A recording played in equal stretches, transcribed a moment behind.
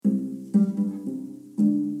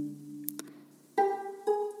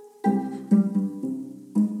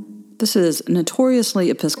This is Notoriously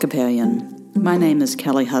Episcopalian. My name is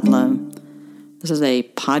Kelly Hudlow. This is a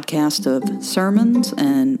podcast of sermons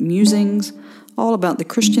and musings all about the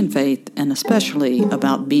Christian faith and especially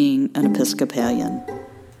about being an Episcopalian.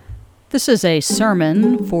 This is a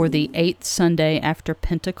sermon for the 8th Sunday after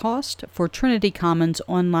Pentecost for Trinity Commons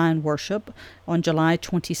online worship on July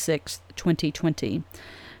 26, 2020.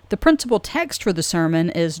 The principal text for the sermon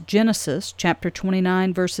is Genesis chapter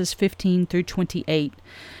 29, verses 15 through 28,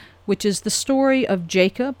 which is the story of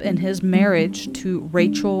Jacob and his marriage to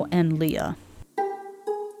Rachel and Leah.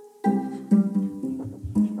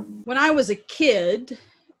 When I was a kid,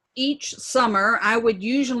 each summer I would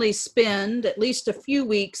usually spend at least a few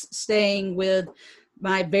weeks staying with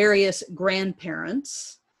my various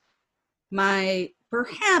grandparents. My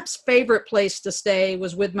perhaps favorite place to stay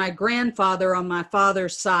was with my grandfather on my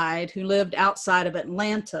father's side, who lived outside of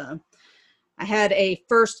Atlanta. I had a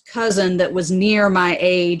first cousin that was near my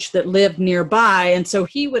age that lived nearby, and so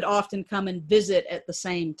he would often come and visit at the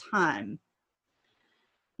same time.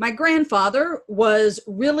 My grandfather was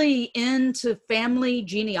really into family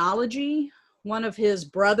genealogy. One of his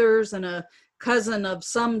brothers and a cousin of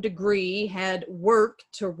some degree had worked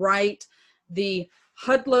to write the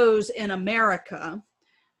Hudlows in America,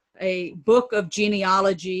 a book of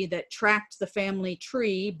genealogy that tracked the family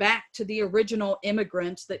tree back to the original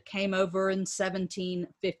immigrants that came over in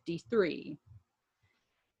 1753.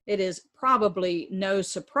 It is probably no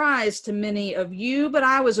surprise to many of you, but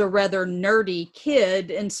I was a rather nerdy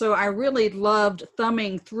kid, and so I really loved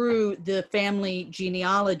thumbing through the family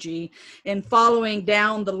genealogy and following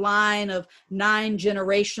down the line of 9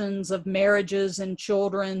 generations of marriages and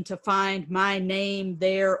children to find my name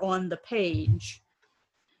there on the page.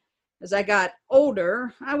 As I got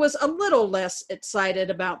older, I was a little less excited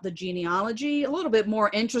about the genealogy, a little bit more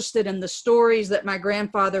interested in the stories that my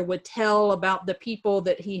grandfather would tell about the people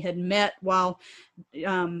that he had met while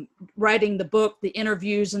writing the book, the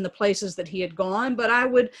interviews and the places that he had gone, but I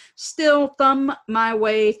would still thumb my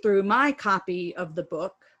way through my copy of the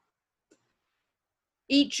book.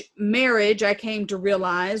 Each marriage, I came to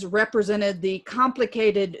realize, represented the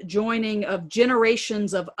complicated joining of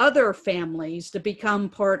generations of other families to become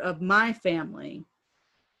part of my family.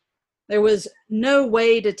 There was no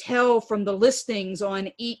way to tell from the listings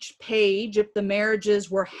on each page if the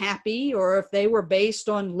marriages were happy or if they were based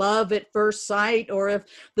on love at first sight or if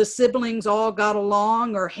the siblings all got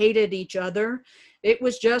along or hated each other. It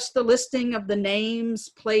was just the listing of the names,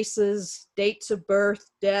 places, dates of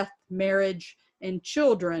birth, death, marriage, and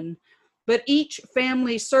children, but each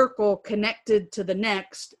family circle connected to the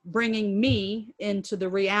next, bringing me into the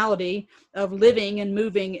reality of living and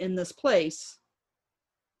moving in this place.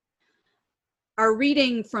 Our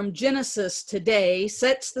reading from Genesis today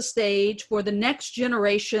sets the stage for the next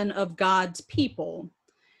generation of God's people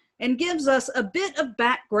and gives us a bit of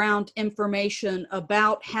background information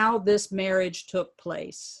about how this marriage took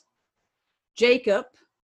place. Jacob,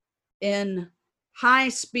 in high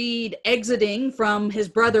speed exiting from his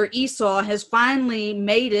brother Esau, has finally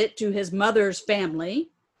made it to his mother's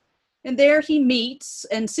family. And there he meets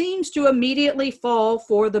and seems to immediately fall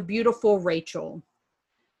for the beautiful Rachel.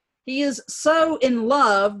 He is so in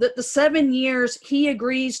love that the 7 years he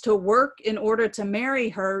agrees to work in order to marry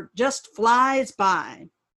her just flies by.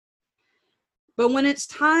 But when it's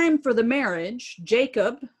time for the marriage,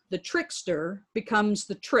 Jacob, the trickster, becomes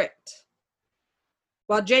the tricked.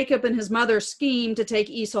 While Jacob and his mother scheme to take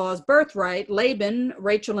Esau's birthright, Laban,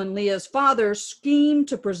 Rachel and Leah's father, schemed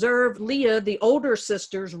to preserve Leah, the older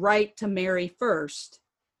sister's right to marry first.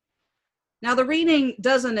 Now, the reading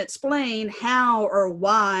doesn't explain how or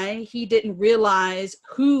why he didn't realize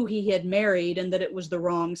who he had married and that it was the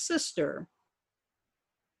wrong sister.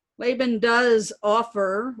 Laban does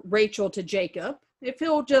offer Rachel to Jacob if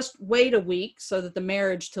he'll just wait a week so that the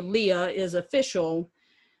marriage to Leah is official,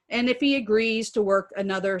 and if he agrees to work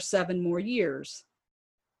another 7 more years.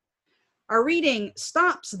 Our reading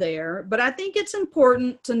stops there, but I think it's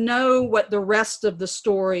important to know what the rest of the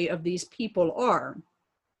story of these people are.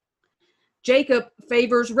 Jacob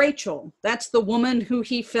favors Rachel. That's the woman who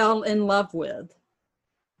he fell in love with.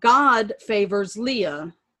 God favors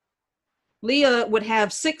Leah. Leah would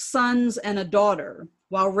have 6 sons and a daughter.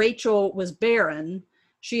 While Rachel was barren,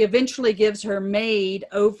 she eventually gives her maid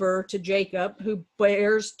over to Jacob, who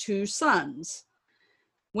bears 2 sons.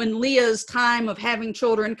 When Leah's time of having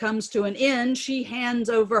children comes to an end, she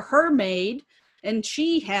hands over her maid, and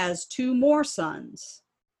she has 2 more sons.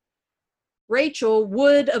 Rachel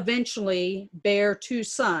would eventually bear 2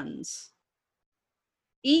 sons.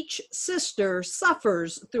 Each sister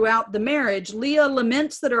suffers throughout the marriage. Leah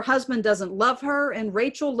laments that her husband doesn't love her, and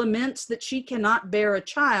Rachel laments that she cannot bear a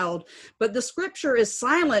child. But the scripture is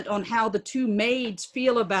silent on how the two maids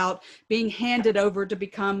feel about being handed over to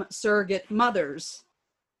become surrogate mothers.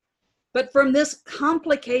 But from this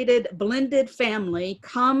complicated, blended family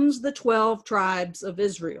comes the 12 tribes of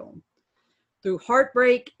Israel. Through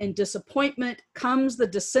heartbreak and disappointment comes the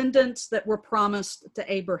descendants that were promised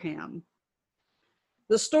to Abraham.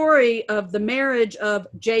 The story of the marriage of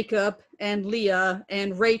Jacob and Leah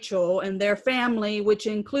and Rachel and their family, which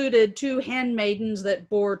included 2 handmaidens that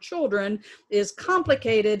bore children, is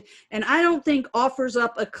complicated, and I don't think offers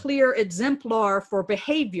up a clear exemplar for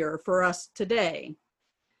behavior for us today.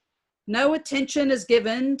 No attention is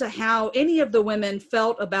given to how any of the women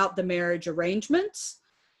felt about the marriage arrangements.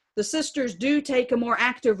 The sisters do take a more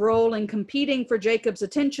active role in competing for Jacob's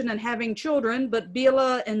attention and having children, but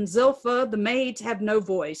Bilhah and Zilpah, the maids, have no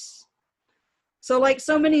voice. So like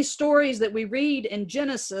so many stories that we read in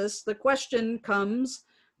Genesis, the question comes,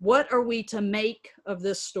 what are we to make of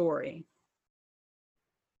this story?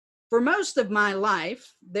 For most of my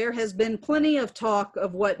life, there has been plenty of talk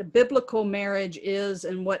of what biblical marriage is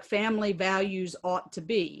and what family values ought to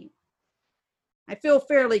be. I feel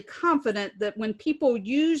fairly confident that when people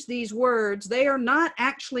use these words, they are not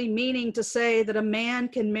actually meaning to say that a man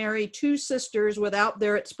can marry 2 sisters without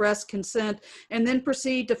their express consent and then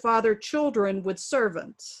proceed to father children with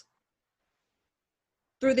servants.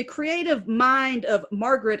 Through the creative mind of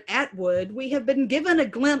Margaret Atwood, we have been given a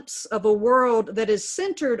glimpse of a world that is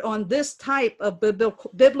centered on this type of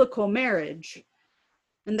biblical marriage.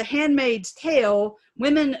 In The Handmaid's Tale,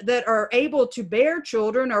 women that are able to bear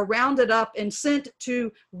children are rounded up and sent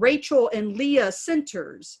to Rachel and Leah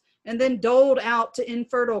centers, and then doled out to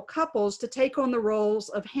infertile couples to take on the roles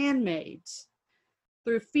of handmaids.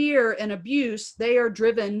 Through fear and abuse, they are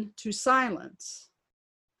driven to silence.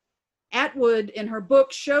 Atwood, in her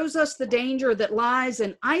book, shows us the danger that lies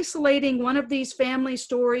in isolating one of these family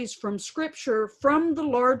stories from Scripture from the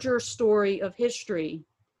larger story of history.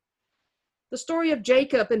 The story of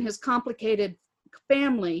Jacob and his complicated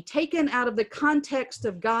family, taken out of the context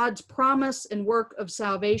of God's promise and work of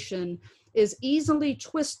salvation, is easily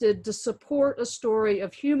twisted to support a story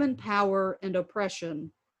of human power and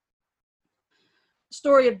oppression. The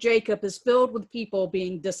story of Jacob is filled with people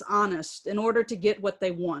being dishonest in order to get what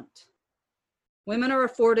they want. Women are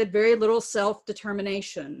afforded very little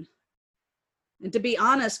self-determination. And to be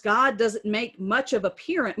honest, God doesn't make much of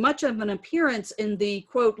an appearance in the,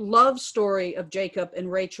 quote, love story of Jacob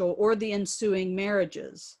and Rachel or the ensuing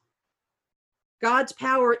marriages. God's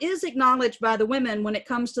power is acknowledged by the women when it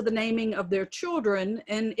comes to the naming of their children,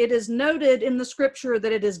 and it is noted in the scripture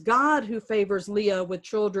that it is God who favors Leah with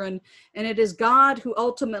children, and it is God who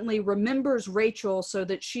ultimately remembers Rachel so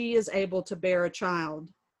that she is able to bear a child.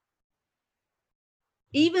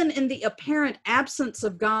 Even in the apparent absence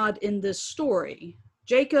of God in this story,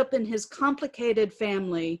 Jacob and his complicated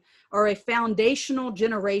family are a foundational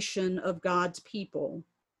generation of God's people.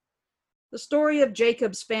 The story of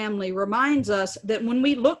Jacob's family reminds us that when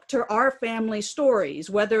we look to our family stories,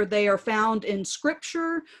 whether they are found in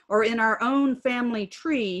Scripture or in our own family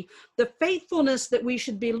tree, the faithfulness that we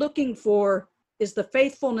should be looking for is the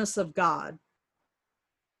faithfulness of God.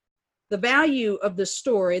 The value of the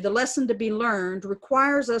story, the lesson to be learned,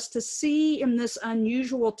 requires us to see in this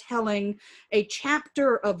unusual telling a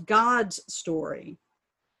chapter of God's story.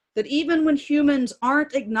 That even when humans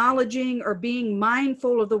aren't acknowledging or being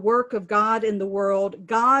mindful of the work of God in the world,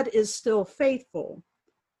 God is still faithful.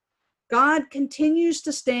 God continues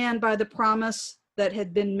to stand by the promise that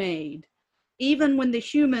had been made, even when the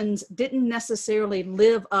humans didn't necessarily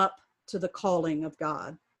live up to the calling of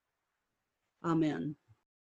God. Amen.